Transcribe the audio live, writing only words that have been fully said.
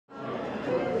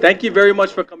Thank you very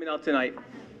much for coming out tonight.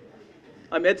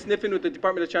 I'm Ed Sniffen with the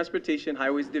Department of Transportation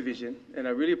Highways Division, and I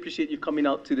really appreciate you coming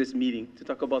out to this meeting to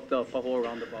talk about the Pahoa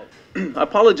Roundabout. I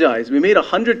apologize. We made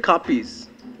 100 copies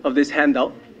of this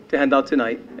handout to hand out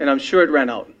tonight, and I'm sure it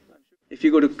ran out. If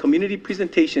you go to community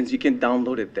presentations, you can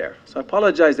download it there. So I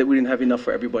apologize that we didn't have enough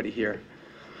for everybody here.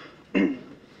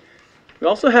 We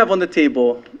also have on the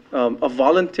table a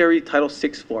voluntary Title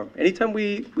VI form. Anytime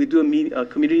we do a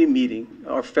community meeting,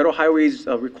 our federal highways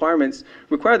requirements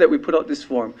require that we put out this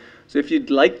form. So if you'd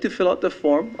like to fill out the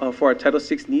form for our Title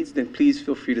VI needs, then please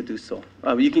feel free to do so.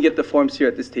 You can get the forms here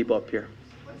at this table up here.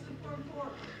 What's the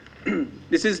form for?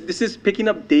 This is picking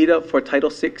up data for Title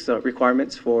VI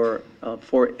requirements for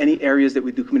any areas that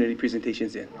we do community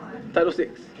presentations in. Title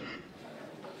VI.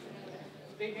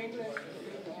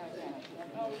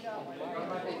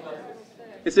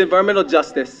 It's environmental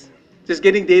justice, just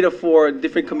getting data for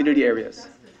different community areas.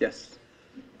 Yes.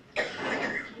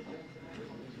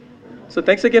 So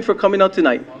thanks again for coming out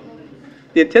tonight.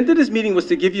 The intent of this meeting was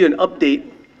to give you an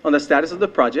update on the status of the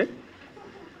project,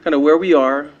 kind of where we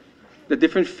are, the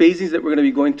different phasings that we're going to be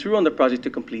going through on the project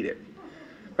to complete it.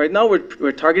 Right now,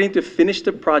 we're targeting to finish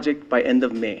the project by end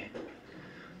of May.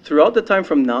 Throughout the time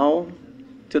from now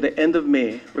to the end of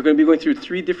May, we're going to be going through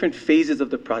 3 different phases of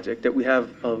the project that we have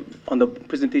on the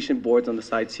presentation boards on the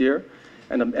sides here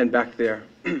and back there.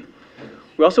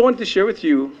 We also wanted to share with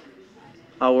you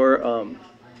our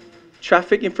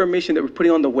traffic information that we're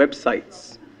putting on the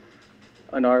websites.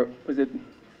 On our, what is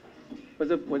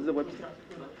the website?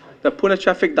 The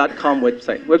punatraffic.com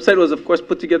website. Website was, of course,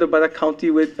 put together by the county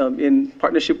in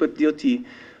partnership with DOT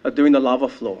during the lava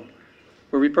flow.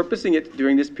 We're repurposing it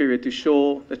during this period to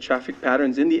show the traffic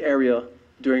patterns in the area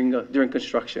during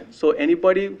construction. So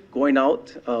anybody going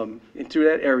out into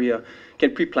that area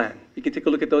can pre-plan. You can take a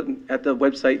look at the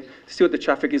website to see what the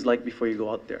traffic is like before you go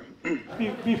out there.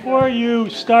 Before you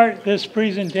start this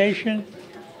presentation,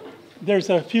 there's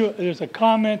a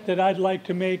comment that I'd like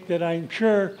to make that I'm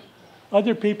sure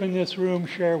other people in this room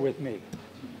share with me.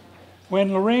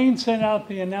 When Lorraine sent out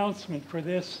the announcement for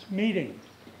this meeting,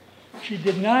 she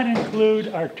did not include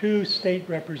our 2 state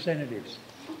representatives.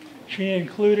 She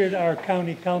included our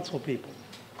county council people.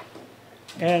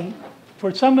 And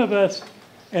for some of us,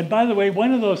 and by the way,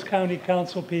 one of those county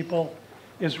council people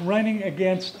is running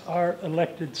against our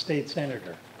elected state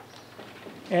senator.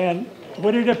 And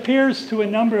what it appears to a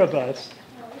number of us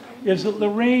is that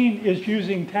Lorraine is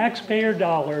using taxpayer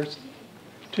dollars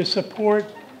to support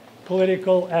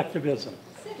political activism.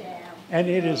 And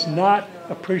it is not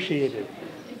appreciated.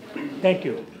 Thank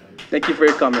you. Thank you for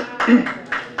your comment.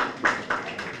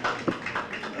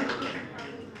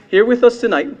 Here with us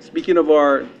tonight, speaking of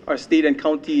our state and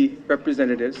county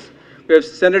representatives, we have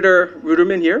Senator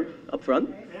Ruderman here up front.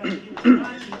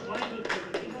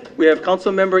 We have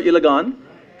Council Member Ilagan.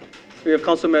 We have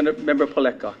Council Member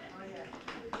Paleka.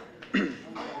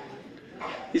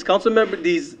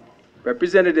 These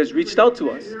representatives reached out to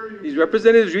us. These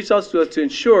representatives reached out to us to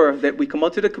ensure that we come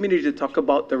out to the community to talk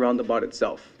about the roundabout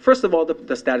itself. First of all,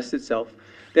 the status itself,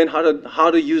 then how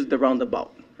to use the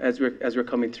roundabout as we're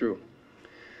coming through.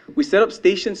 We set up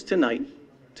stations tonight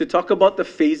to talk about the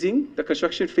phasing, the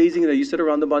construction phasing that you said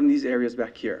around about in these areas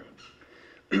back here.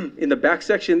 In the back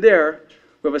section there,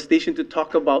 we have a station to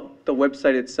talk about the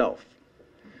website itself.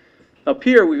 Up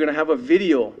here, we're going to have a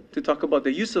video to talk about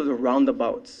the use of the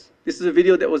roundabouts. This is a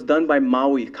video that was done by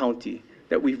Maui County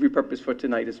that we've repurposed for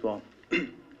tonight as well.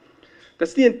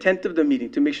 That's the intent of the meeting,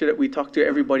 to make sure that we talk to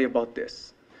everybody about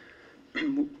this.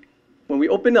 When we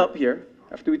open up here,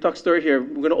 after we talk story here,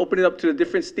 we're going to open it up to the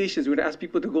different stations. We're going to ask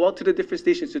people to go out to the different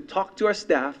stations to talk to our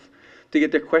staff to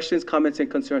get their questions, comments, and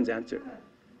concerns answered.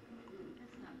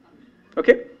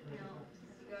 Okay? You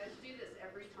guys do this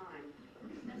every time.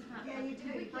 Yeah, you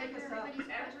do. We break us up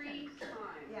every time.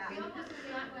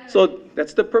 Yeah. So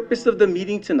that's the purpose of the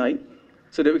meeting tonight,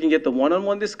 so that we can get the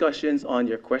one-on-one discussions on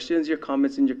your questions, your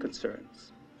comments, and your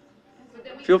concerns. But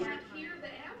then we Feel can't hear the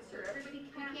answer. Everybody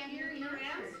can't hear your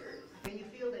answers. Can you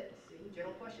field it?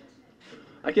 General questions?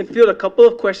 I can field a couple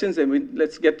of questions, and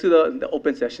let's get to the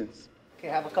open sessions. Okay,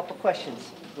 I have a couple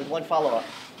questions with one follow-up.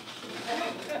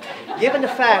 Given the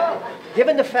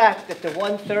fact that the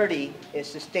 130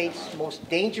 is the state's most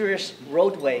dangerous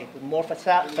roadway with more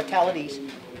fatalities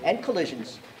and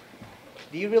collisions,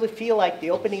 do you really feel like the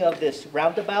opening of this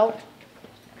roundabout,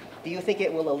 do you think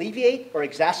it will alleviate or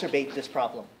exacerbate this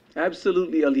problem?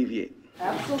 Absolutely alleviate.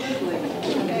 Absolutely.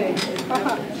 Okay.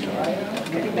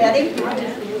 Betty?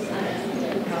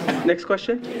 Next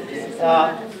question?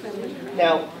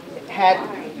 Now,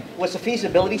 was the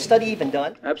feasibility study even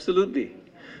done? Absolutely.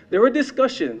 There were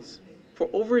discussions for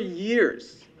over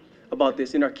years about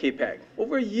this in our KPAG.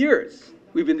 Over years,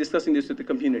 we've been discussing this with the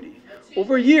community.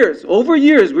 Over years,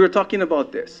 we were talking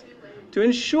about this to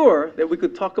ensure that we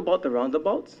could talk about the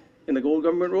roundabouts in the Old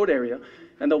Government Road area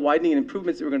and the widening and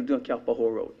improvements that we're going to do on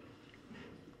Pahoa Road.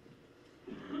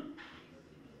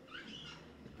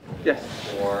 Yes?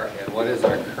 And what is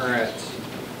our current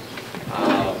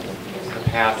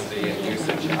capacity and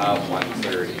usage of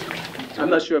 130? I'm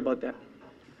not sure about that.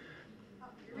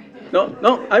 No,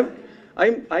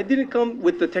 I didn't come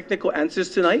with the technical answers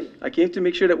tonight. I came to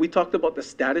make sure that we talked about the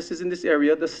statuses in this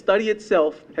area. The study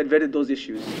itself had vetted those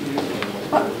issues.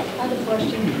 I have a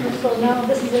question. So now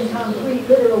this is in concrete,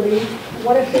 literally.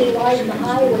 What if they widen the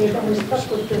highway, then we're stuck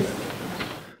with this?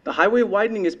 The highway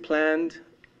widening is planned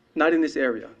not in this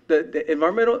area. The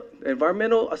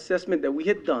environmental assessment that we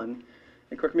had done,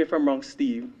 and correct me if I'm wrong,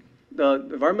 Steve, the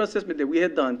environmental assessment that we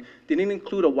had done didn't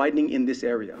include a widening in this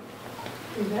area.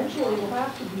 Eventually will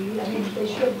have to be. I mean, they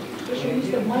should use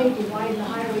the money to widen the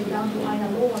highway down to Ina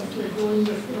Low instead of doing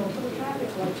this, for the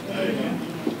traffic lights.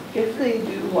 If they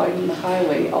do widen the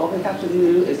highway, all they have to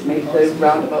do is make the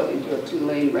roundabout into a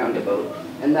two-lane roundabout,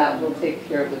 and that will take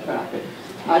care of the traffic.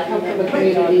 I come from a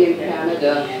community in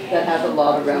Canada that has a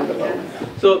lot of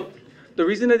roundabouts. So the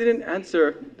reason I didn't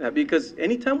answer that, because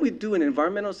anytime we do an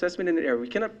environmental assessment in an area, we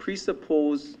cannot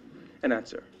presuppose an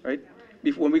answer, right?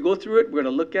 When we go through it, we're going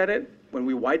to look at it. When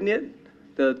we widen it,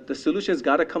 the solution's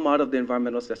got to come out of the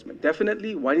environmental assessment.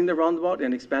 Definitely, widening the roundabout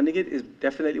and expanding it is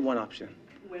definitely one option.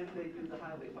 When they do the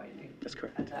highway widening. That's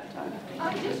correct. At that time.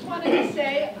 I just wanted to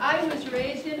say, I was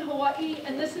raised in Hawaii,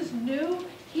 and this is new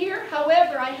here.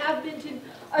 However, I have been to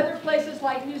other places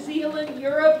like New Zealand,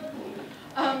 Europe,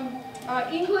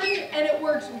 England, and it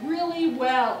works really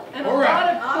well. And a lot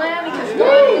of planning is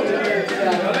done into it.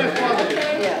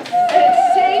 Okay? And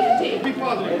it's safety.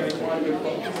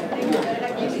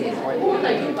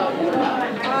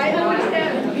 I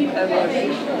understand.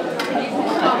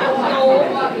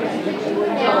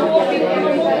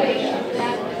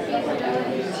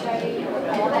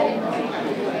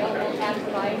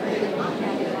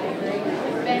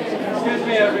 Excuse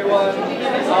me, everyone.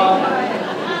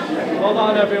 Hold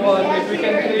on, everyone. If we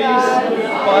can please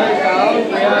quiet down.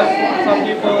 We have some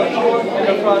people in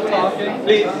the front talking.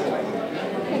 Please.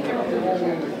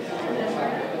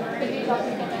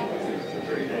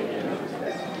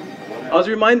 I was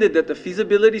reminded that the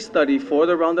feasibility study for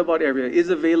the roundabout area is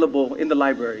available in the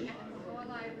library,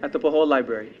 at the Pahoa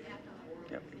Library.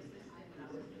 Yep.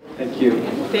 Thank you.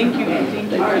 Thank you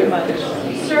very much.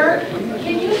 Sir,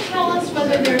 can you tell us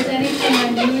whether there's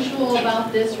anything unusual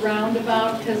about this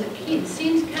roundabout? Because it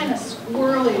seems kind of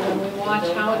squirrely when we watch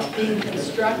how it's being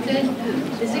constructed.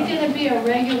 Is it going to be a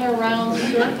regular round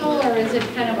circle, or is it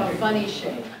kind of a funny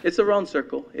shape? It's a round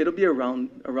circle. It'll be a round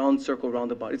circle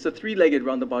roundabout. It's a three-legged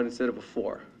roundabout instead of a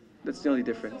four. That's the only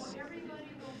difference. So everybody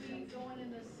will be going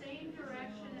in the same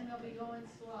direction and they'll be going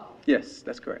slow? Yes,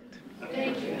 that's correct.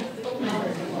 Thank you.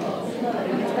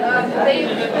 They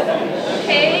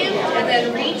paved and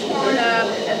then retorn up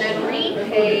and then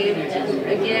repaved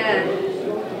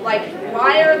again. Like,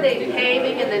 why are they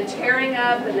paving and then tearing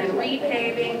up and then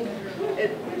repaving?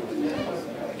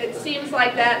 It seems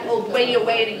like that will weigh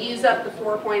away to use up the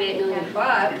 $4.8 million.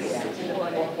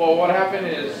 Well, what happened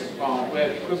is we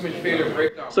had equipment failure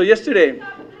breakdown. So yesterday,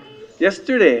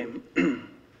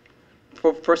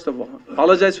 first of all,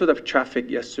 apologize for the traffic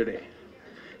yesterday.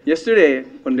 Yesterday,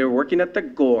 when they were working at the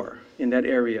Gore in that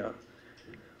area,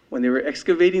 when they were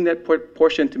excavating that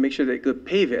portion to make sure they could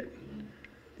pave it,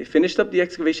 they finished up the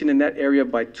excavation in that area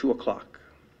by 2 o'clock.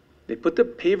 They put the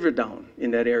paver down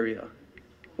in that area.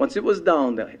 Once it was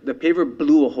down, the paver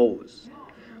blew a hose.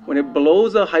 When it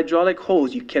blows a hydraulic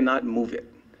hose, you cannot move it.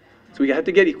 So we had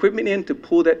to get equipment in to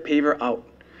pull that paver out.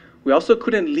 We also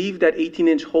couldn't leave that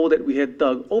 18-inch hole that we had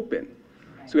dug open.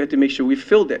 So we had to make sure we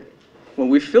filled it. When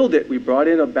we filled it, we brought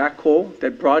in a backhoe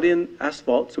that brought in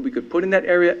asphalt so we could put in that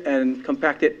area and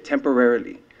compact it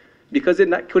temporarily. Because it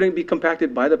couldn't be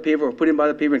compacted by the paver or put in by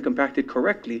the paver and compacted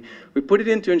correctly, we put it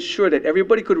in to ensure that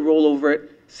everybody could roll over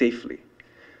it safely.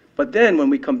 But then when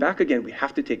we come back again, we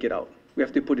have to take it out. We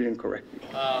have to put it in correctly.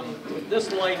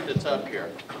 This light that's up here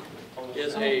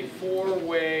is a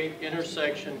four-way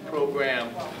intersection program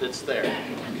that's there,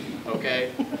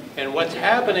 okay? And what's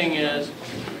happening is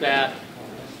that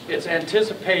it's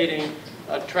anticipating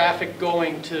traffic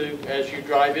going to, as you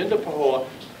drive into Pahoa,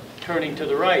 turning to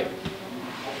the right.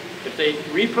 If they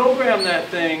reprogram that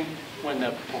thing, when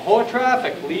the Pahoa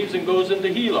traffic leaves and goes into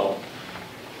Hilo,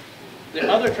 the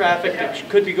other traffic that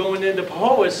could be going into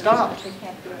Pahoa is stopped,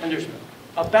 and there's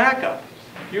a backup.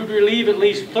 You'd relieve at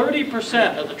least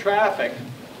 30% of the traffic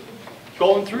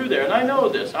going through there, and I know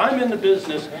this. I'm in the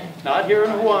business, not here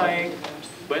in Hawaii,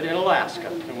 but in Alaska.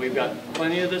 And we've got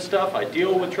plenty of this stuff. I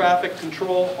deal with traffic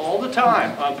control all the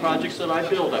time on projects that I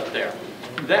build up there.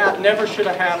 That never should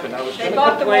have happened. I was going to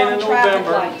complain in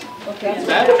November.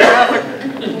 That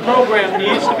traffic program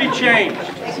needs to be changed.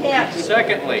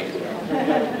 Secondly,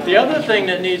 the other thing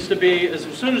that needs to be is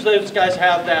as soon as those guys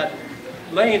have that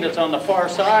lane that's on the far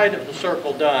side of the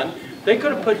circle done, they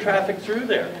could have put traffic through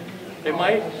there. They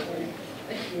might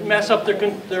mess up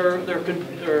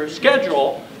their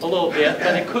schedule a little bit,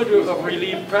 but it could have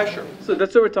relieved pressure. So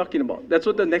that's what we're talking about. That's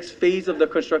what the next phase of the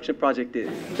construction project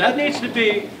is. That needs to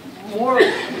be more,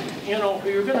 you know,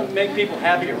 you're going to make people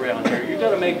happy around here. You've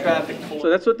got to make traffic full. So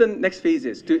that's what the next phase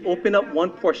is, to open up one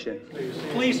portion.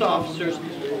 Police officers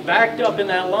backed up in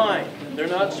that line. They're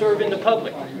not serving the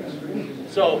public.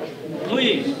 So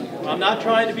please, I'm not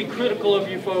trying to be critical of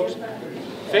you folks.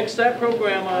 Fix that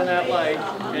program on that light,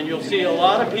 and you'll see a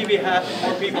lot of people happy,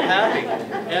 more people happy,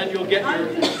 and you'll get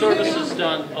your services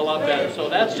done a lot better. So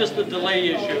that's just the delay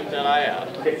issue that I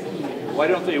have. Why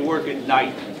don't they work at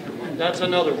night? That's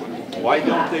another one. Why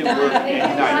don't they work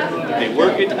at night? They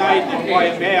work at night in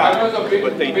Waimea,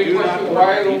 but they do not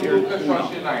work either.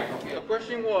 The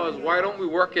question was, why don't we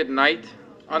work at night?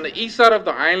 On the east side of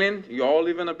the island, you all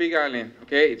live on a big island,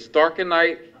 okay? It's dark at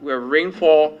night, we have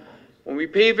rainfall. When we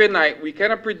pave at night, we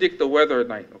cannot predict the weather at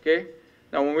night, okay?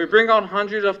 Now, when we bring out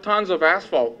hundreds of tons of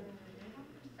asphalt,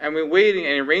 and we're waiting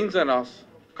and it rains on us,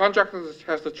 contractors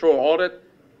has to throw all that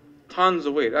tons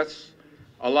away. That's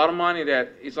a lot of money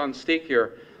that is on stake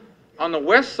here. On the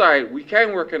west side, we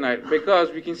can work at night because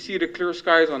we can see the clear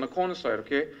skies on the corner side,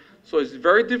 okay? So it's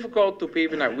very difficult to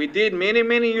pave at night. We did many,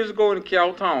 many years ago in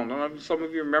Cal Town. I don't know if some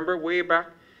of you remember, way back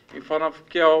in front of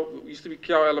Cal, used to be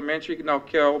Cal Elementary, now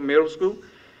Cal Middle School.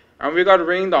 And we got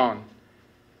rained on.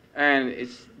 And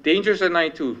it's dangerous at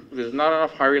night too. There's not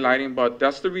enough highway lighting, but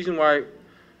that's the reason why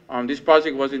this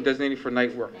project wasn't designated for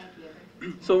night work.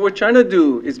 So what we're trying to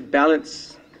do is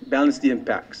balance the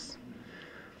impacts.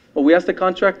 What we ask the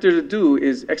contractor to do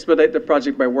is expedite the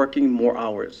project by working more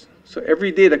hours. So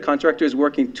every day the contractor is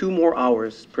working 2 more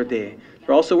hours per day.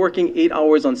 They're also working 8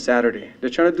 hours on Saturday.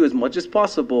 They're trying to do as much as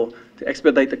possible to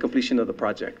expedite the completion of the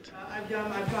project. I've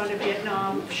gone to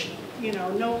Vietnam, you know,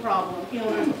 no problem. You know,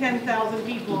 there's 10,000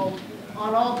 people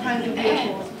on all kinds of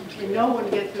vehicles, and no one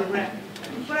gets in a wreck.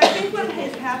 But I think what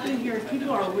is happening here is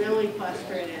people are really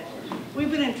frustrated.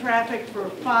 We've been in traffic for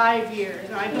 5 years.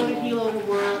 I go to Hilo to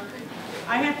work.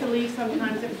 I have to leave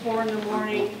sometimes at 4 in the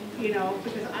morning, you know,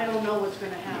 because I don't know what's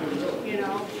going to happen, you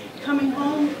know. Coming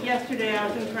home yesterday, I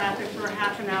was in traffic for a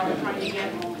half an hour trying to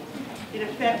get home. It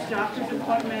affects doctor's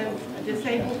appointments, a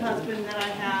disabled husband that I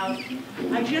have.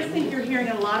 I just think you're hearing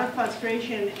a lot of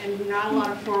frustration and not a lot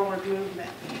of forward movement.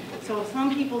 So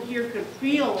some people here could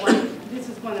feel like this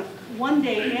is going to one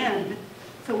day end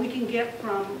so we can get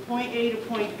from point A to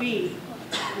point B.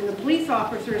 And the police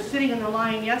officer is sitting in the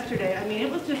line yesterday. I mean,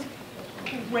 it was just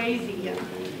crazy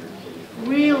yesterday.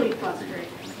 Really frustrating.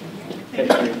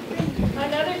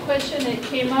 Another question that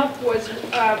came up was,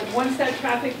 once that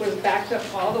traffic was backed up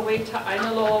all the way to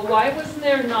Ainaloa, why wasn't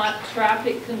there not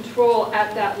traffic control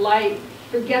at that light?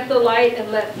 Forget the light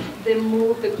and let them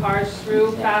move the cars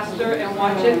through faster and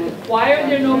watch it. Why are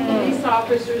there no police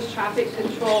officers, traffic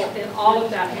control in all of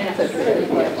that mess?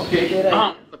 Okay.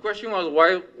 The question was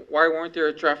why weren't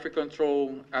there traffic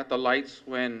control at the lights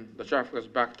when the traffic was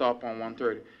backed up on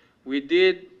 130? We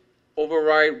did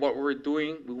override what we were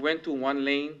doing. We went to one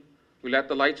lane. We let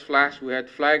the lights flash. We had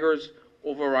flaggers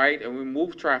override, and we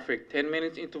moved traffic. 10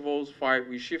 minutes intervals, 5.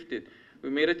 We shifted. We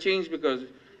made a change because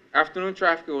afternoon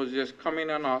traffic was just coming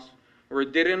on us. We're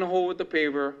dead in the hole with the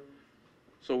paver.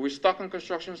 So we're stuck on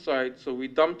construction site. So we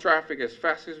dumped traffic as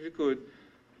fast as we could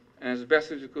and as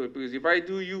best as we could. Because if I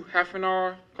do you half an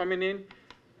hour coming in,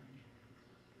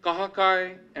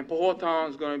 Kahakai and Pahoa Town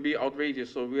is going to be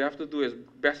outrageous, so we have to do as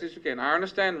best as we can. I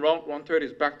understand Route 130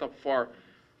 is backed up far.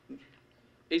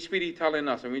 HPD telling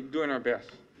us, and we're doing our best.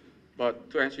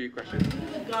 But to answer your question. Are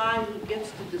you the guy who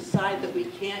gets to decide that we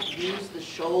can't use the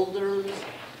shoulders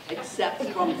except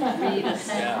from 3 to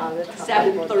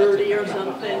 7:30 or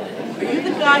something? Are you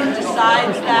the guy who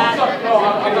decides that?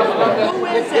 Who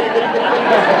is it?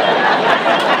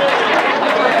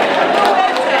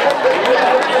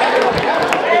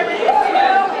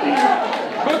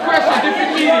 Good question,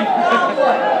 different meeting.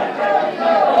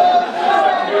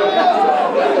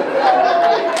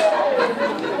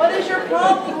 What is your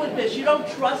problem with this? You don't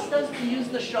trust us to use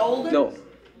the shoulders? No.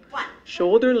 What?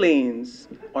 Shoulder lanes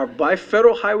are by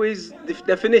federal highways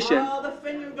definition.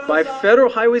 By federal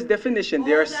highways definition,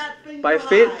 they are by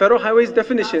federal highways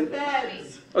definition.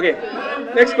 Okay,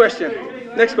 next question.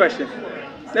 Next question.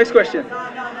 Next question.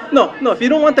 No, no, if you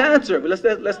don't want to answer, but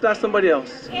let's ask somebody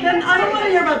else. Then I don't want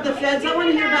to hear about the feds, I want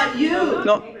to hear about you.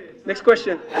 No, next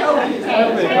question. Come on. Is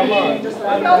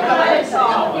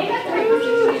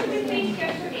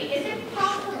it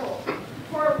possible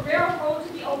for a railroad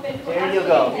to be open? There you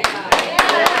go.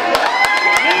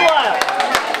 Meanwhile,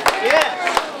 yes.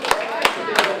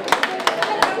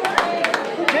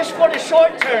 Just for the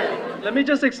short term. Let me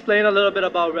just explain a little bit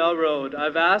about railroad.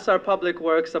 I've asked our public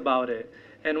works about it,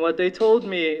 and what they told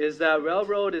me is that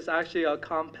railroad is actually a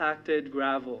compacted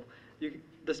gravel.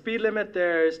 The speed limit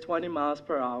there is 20 miles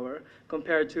per hour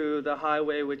compared to the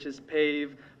highway, which is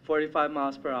paved 45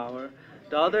 miles per hour.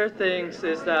 The other things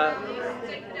is that,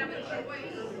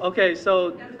 okay,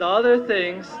 so the other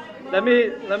things, let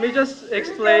me just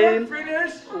explain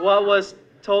what was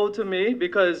told to me,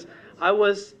 because I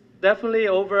was definitely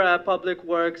over at Public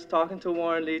Works talking to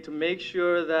Warren Lee to make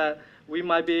sure that we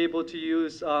might be able to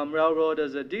use railroad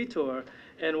as a detour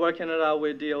and working it out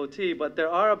with DOT, but there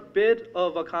are a bit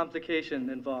of a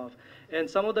complication involved. And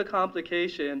some of the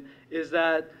complication is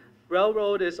that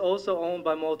railroad is also owned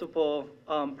by multiple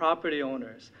property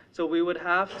owners. So we would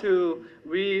have to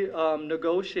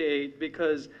renegotiate,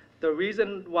 because the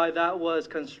reason why that was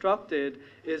constructed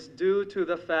is due to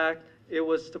the fact it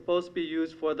was supposed to be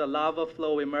used for the lava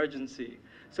flow emergency.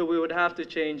 So we would have to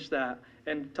change that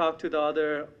and talk to the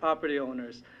other property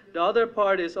owners. The other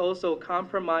part is also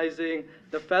compromising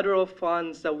the federal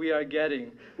funds that we are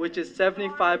getting, which is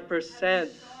 75%.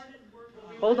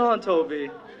 Hold on, Toby.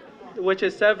 Which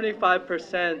is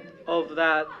 75% of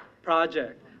that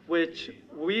project, which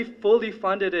we fully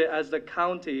funded it as the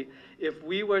county. If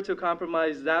we were to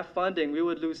compromise that funding, we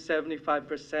would lose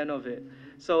 75% of it.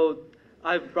 So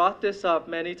I've brought this up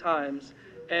many times,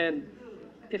 and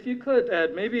if you could,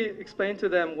 Ed, maybe explain to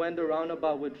them when the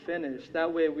roundabout would finish.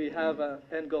 That way we have an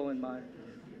end goal in mind.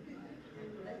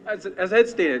 As Ed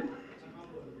stated,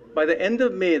 by the end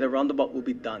of May, the roundabout will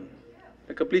be done.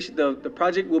 The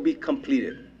project will be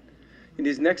completed. In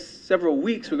these next several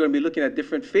weeks, we're going to be looking at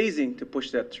different phasing to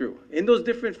push that through. In those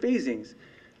different phasings,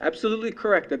 absolutely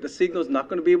correct that the signal is not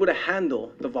going to be able to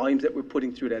handle the volumes that we're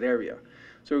putting through that area.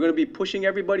 So we're going to be pushing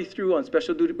everybody through on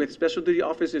special duty with special duty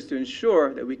officers to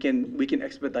ensure that we can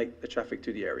expedite the traffic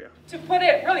to the area. To put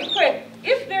it really quick,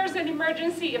 if there's an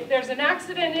emergency, if there's an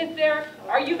accident in there,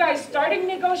 are you guys starting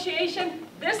negotiation?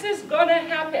 This is going to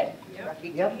happen.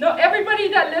 Yep. No, everybody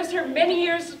that lives here many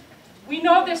years, we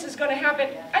know this is going to happen.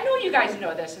 I know you guys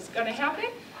know this is going to happen.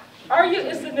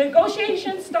 Is the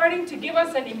negotiation starting to give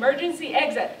us an emergency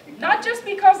exit? Not just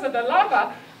because of the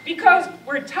lava, because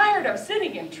we're tired of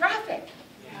sitting in traffic.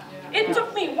 It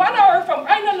took me 1 hour from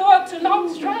Ainaloa to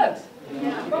Long Struts.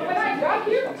 But when I got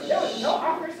here, there was no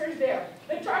officers there.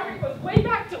 The traffic was way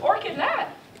back to Orchid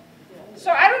Land.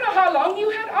 So I don't know how long you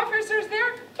had officers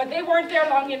there, but they weren't there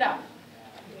long enough.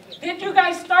 Did you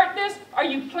guys start this? Are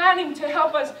you planning to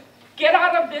help us get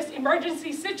out of this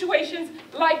emergency situations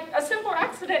like a simple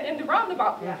accident in the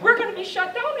roundabout? We're going to be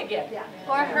shut down again.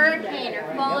 Or hurricane, or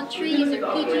fallen trees, or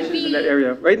PGB. In that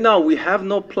area. Right now, we have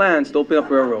no plans to open up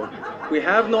railroad. We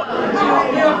have no...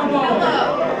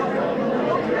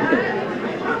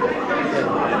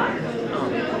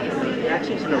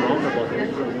 Actions in the roundabout,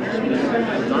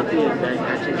 not the event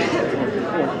actions.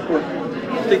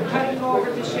 I go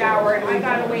over to shower, and I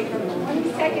got away from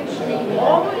 22nd Street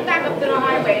all the way back up to the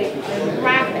highway in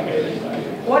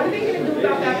traffic. What are they going to do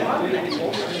about that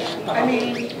bottleneck? I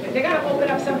mean, they got to open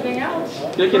up something else.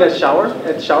 You're looking at shower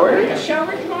area?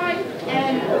 Shower drive,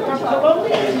 and from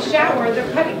Paloli to shower,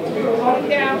 they're cutting through, going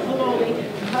down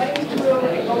Paloli, cutting through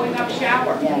and going up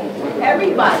shower.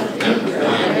 Everybody.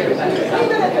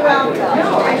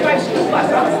 No, I drive school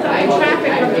bus. I'm stuck in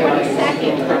traffic from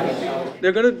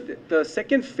 22nd. The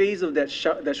second phase of that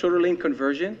shoulder lane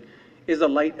conversion is a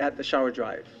light at the shower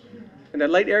drive. And that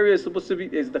light area is supposed to be,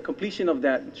 is the completion of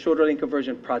that shoulder lane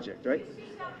conversion project, right?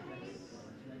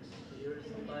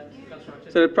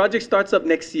 So the project starts up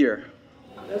next year.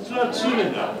 That's not soon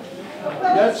enough.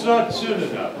 That's not soon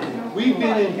enough. We've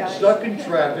been stuck in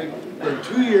traffic for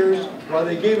 2 years while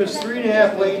they gave us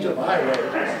 3.5 lanes of highway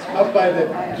up by the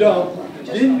dump.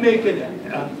 Didn't make an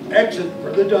exit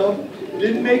for the dump.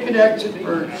 Didn't make an exit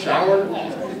for shower.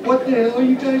 What the hell are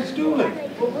you guys doing?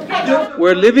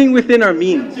 We're living within our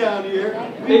means. Down here,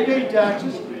 we pay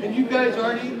taxes, and you guys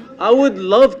aren't even... I would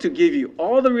love to give you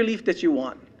all the relief that you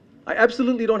want. I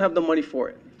absolutely don't have the money for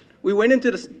it. We went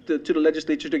into the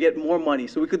legislature to get more money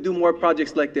so we could do more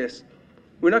projects like this.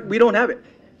 We don't have it.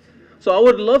 So I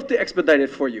would love to expedite it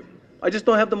for you. I just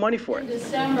don't have the money for it. In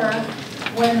December,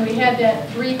 when we had that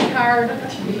 3-car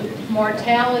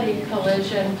mortality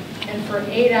collision, and for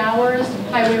 8 hours,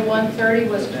 Highway 130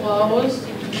 was closed.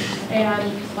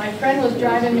 And my friend was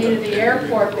driving me to the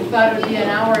airport. We thought it would be an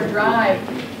hour drive.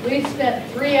 We spent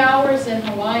 3 hours in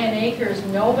Hawaiian Acres.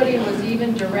 Nobody was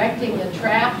even directing the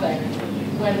traffic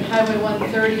when Highway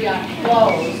 130 got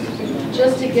closed,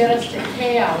 just to get us to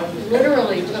Pahoa. It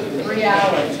literally took 3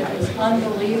 hours. It was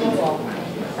unbelievable.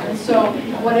 And so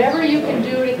whatever you can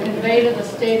do to convey to the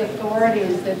state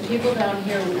authorities that people down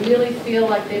here really feel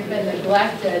like they've been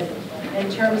neglected in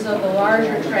terms of the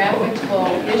larger traffic flow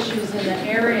issues in the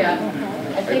area.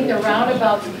 I think the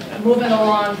roundabout's moving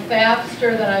along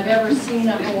faster than I've ever seen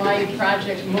a Hawaii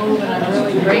project move, and I'm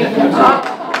really grateful to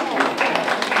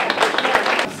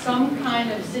some kind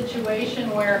of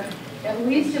situation where, at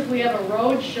least if we have a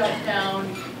road shut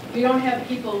down, we don't have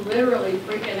people literally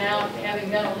freaking out, having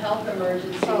mental health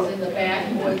emergencies in the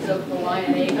backwoods of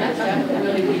Hawaiian Acres. That would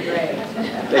really be great.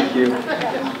 Thank you.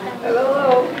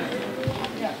 Hello.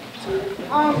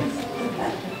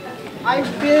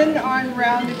 I've been on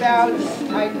roundabouts.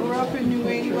 I grew up in New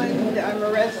England. I'm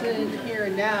a resident here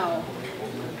now.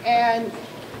 And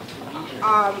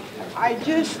I'm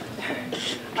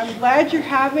glad you're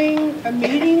having a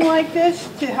meeting like this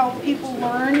to help people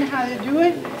learn how to do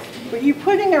it. But you're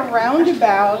putting a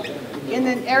roundabout in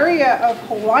an area of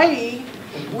Hawaii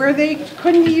where they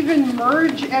couldn't even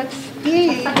merge at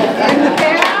speed.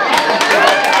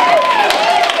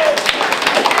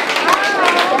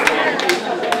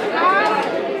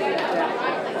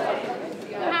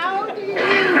 How do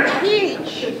you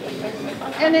teach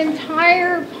an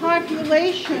entire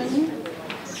population,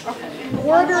 a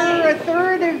quarter, a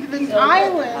third of the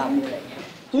island?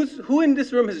 Who in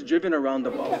this room has driven a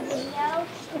roundabout?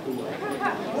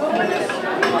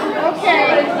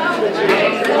 Okay.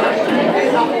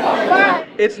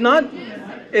 It's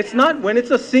not when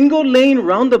it's a single lane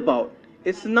roundabout,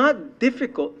 it's not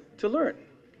difficult to learn.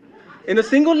 In a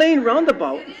single lane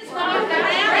roundabout,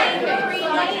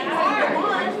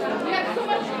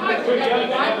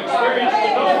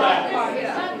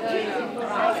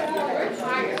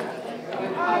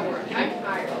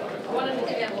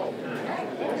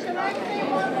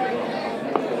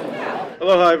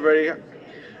 Aloha, everybody.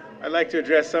 I'd like to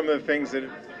address some of the things that,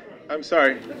 I'm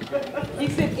sorry.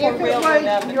 If it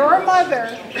was your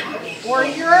mother or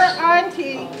your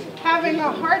auntie having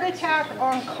a heart attack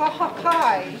on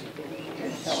Kahakai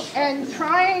and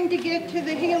trying to get to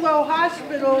the Hilo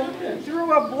Hospital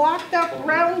through a blocked up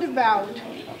roundabout,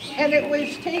 and it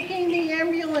was taking the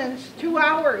ambulance 2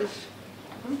 hours,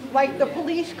 like the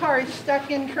police cars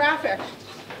stuck in traffic.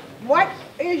 What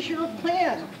is your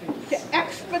plan to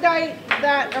expedite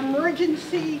that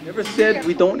emergency? I never said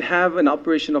we don't have an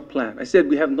operational plan. I said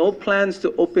we have no plans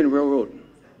to open railroad.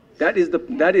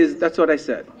 That's what I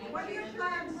said.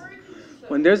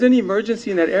 When there's an emergency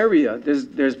in that area, there's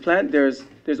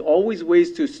always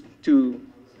ways to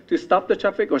stop the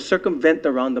traffic or circumvent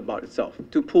the roundabout itself,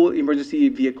 to pull emergency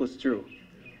vehicles through.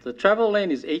 The travel lane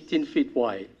is 18 feet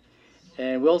wide,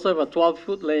 and we also have a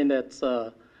 12-foot lane that's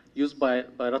used by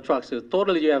the trucks. So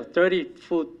totally you have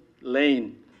 30-foot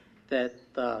lane that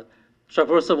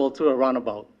traversable through a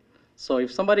roundabout. So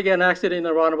if somebody get an accident in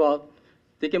a roundabout,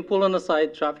 they can pull on the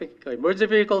side, traffic, emergency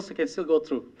vehicles can still go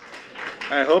through.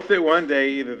 I hope that one day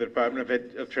either the Department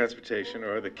of Transportation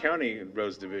or the County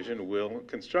Roads Division will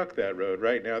construct that road.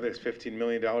 Right now there's $15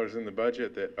 million in the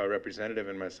budget that our representative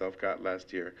and myself got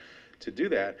last year to do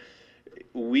that.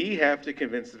 We have to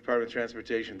convince the Department of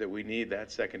Transportation that we need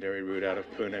that secondary route out of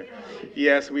Puna.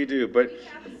 Yes, we do, but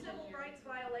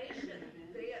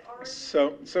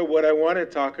so what I want to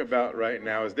talk about right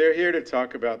now is they're here to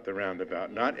talk about the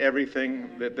roundabout, not everything,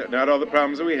 not all the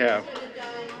problems that we have.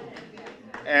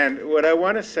 And what I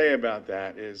want to say about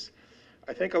that is,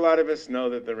 I think a lot of us know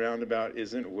that the roundabout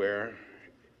isn't where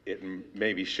it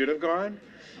maybe should have gone,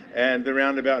 and the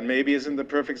roundabout maybe isn't the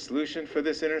perfect solution for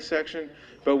this intersection,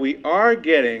 but we are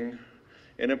getting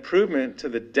an improvement to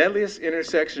the deadliest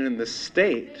intersection in the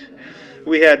state.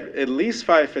 We had at least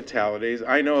 5 fatalities.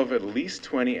 I know of at least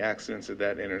 20 accidents at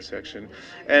that intersection,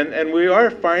 and we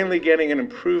are finally getting an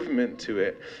improvement to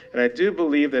it. And I do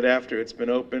believe that after it's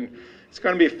been open, it's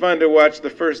going to be fun to watch the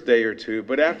first day or two,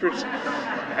 but after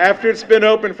it's been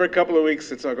open for a couple of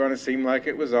weeks, it's going to seem like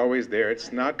it was always there.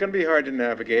 It's not going to be hard to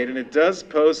navigate, and it does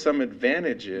pose some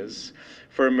advantages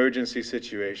for emergency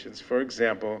situations. For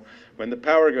example, when the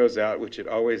power goes out, which it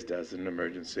always does in an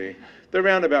emergency, the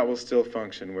roundabout will still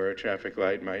function where a traffic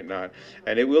light might not,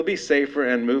 and it will be safer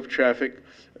and move traffic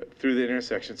through the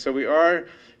intersection. So we are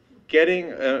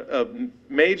getting a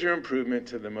major improvement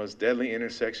to the most deadly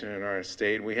intersection in our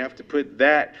state. We have to put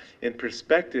that in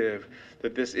perspective,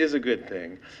 that this is a good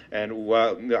thing. And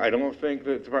while I don't think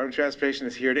the Department of Transportation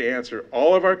is here to answer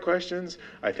all of our questions,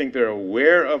 I think they're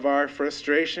aware of our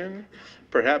frustration.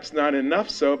 Perhaps not enough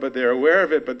so, but they're aware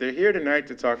of it. But they're here tonight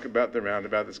to talk about the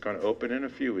roundabout that's going to open in a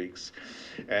few weeks.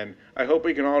 And I hope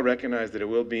we can all recognize that it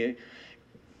will be,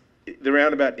 the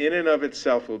roundabout in and of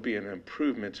itself will be an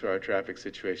improvement to our traffic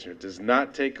situation. It does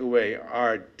not take away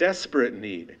our desperate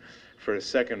need for a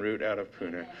second route out of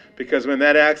Puna. Because when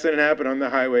that accident happened on the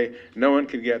highway, no one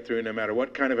could get through, no matter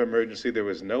what kind of emergency. There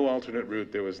was no alternate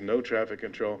route, there was no traffic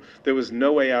control, there was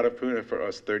no way out of Puna for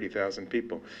us 30,000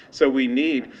 people. So we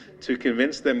need to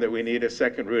convince them that we need a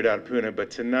second route out of Puna, but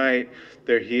tonight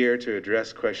they're here to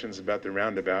address questions about the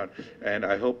roundabout, and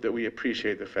I hope that we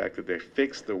appreciate the fact that they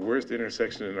fixed the worst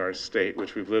intersection in our state,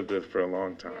 which we've lived with for a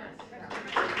long time.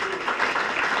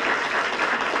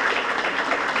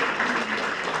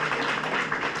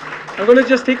 I'm going to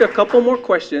just take a couple more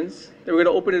questions, then we're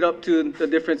going to open it up to the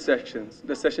different sections,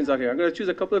 the sessions out here. I'm going to choose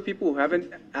a couple of people who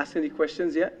haven't asked any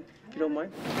questions yet, if you don't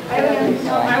mind.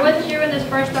 I wasn't here when this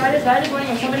first started, so I just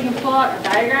wondering if somebody can pull out a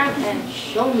diagram and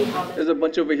show me how. There's a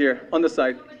bunch over here on the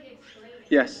side.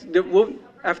 Yes.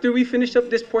 After we finish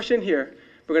up this portion here,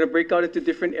 we're going to break out into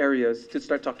different areas to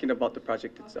start talking about the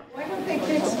project itself. Why don't they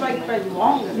fix like for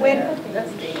long?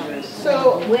 That's dangerous.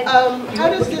 So, how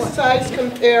does this size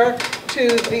compare to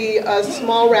the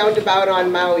small roundabout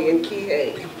on Maui in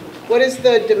Kihei? What is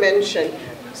the dimension?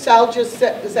 Sal just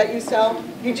said, is that you, Sal?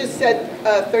 You just said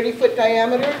 30-foot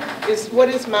diameter? What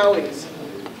is Maui's?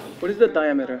 What is the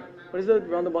diameter? What is the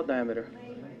roundabout diameter?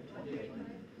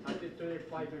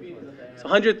 135 feet. It's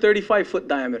 135-foot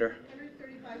diameter.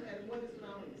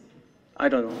 I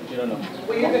don't know. You don't know.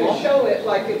 Well, you're going to show it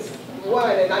like it's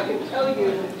one, and I can tell you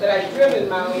that I've driven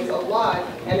Maui's a lot,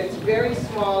 and it's very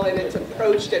small, and it's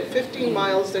approached at 15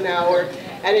 miles an hour,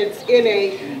 and it's in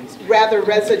a rather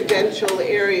residential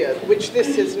area, which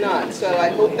this is not. So I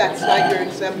hope that's not your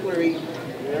exemplary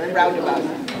roundabout.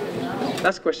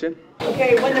 Last question.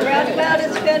 Okay, when the roundabout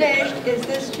is finished, is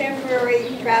this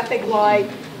temporary traffic light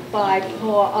by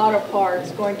Pahoa Auto Parts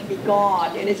going to be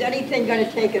gone? And is anything going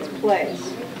to take its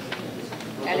place?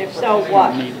 And if so,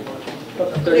 what?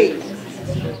 Please.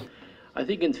 I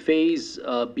think in phase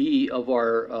B of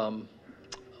our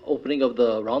opening of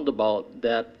the roundabout,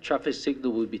 that traffic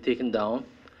signal will be taken down.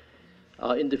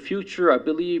 In the future, I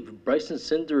believe Bryson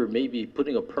Cinder may be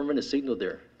putting a permanent signal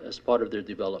there as part of their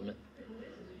development.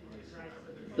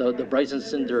 The Bryson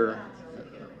Cinder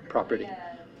property.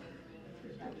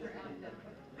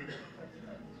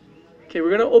 Okay,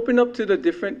 we're going to open up to the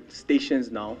different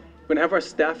stations now. We're going to have our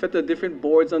staff at the different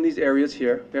boards on these areas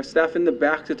here. We have staff in the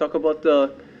back to talk about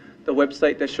the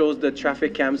website that shows the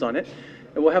traffic cams on it.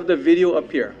 And we'll have the video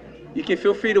up here. You can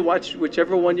feel free to watch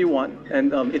whichever one you want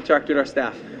and interact with our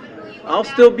staff. I'll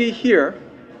still be here,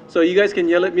 so you guys can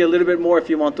yell at me a little bit more if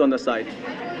you want to on the side.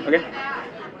 Okay?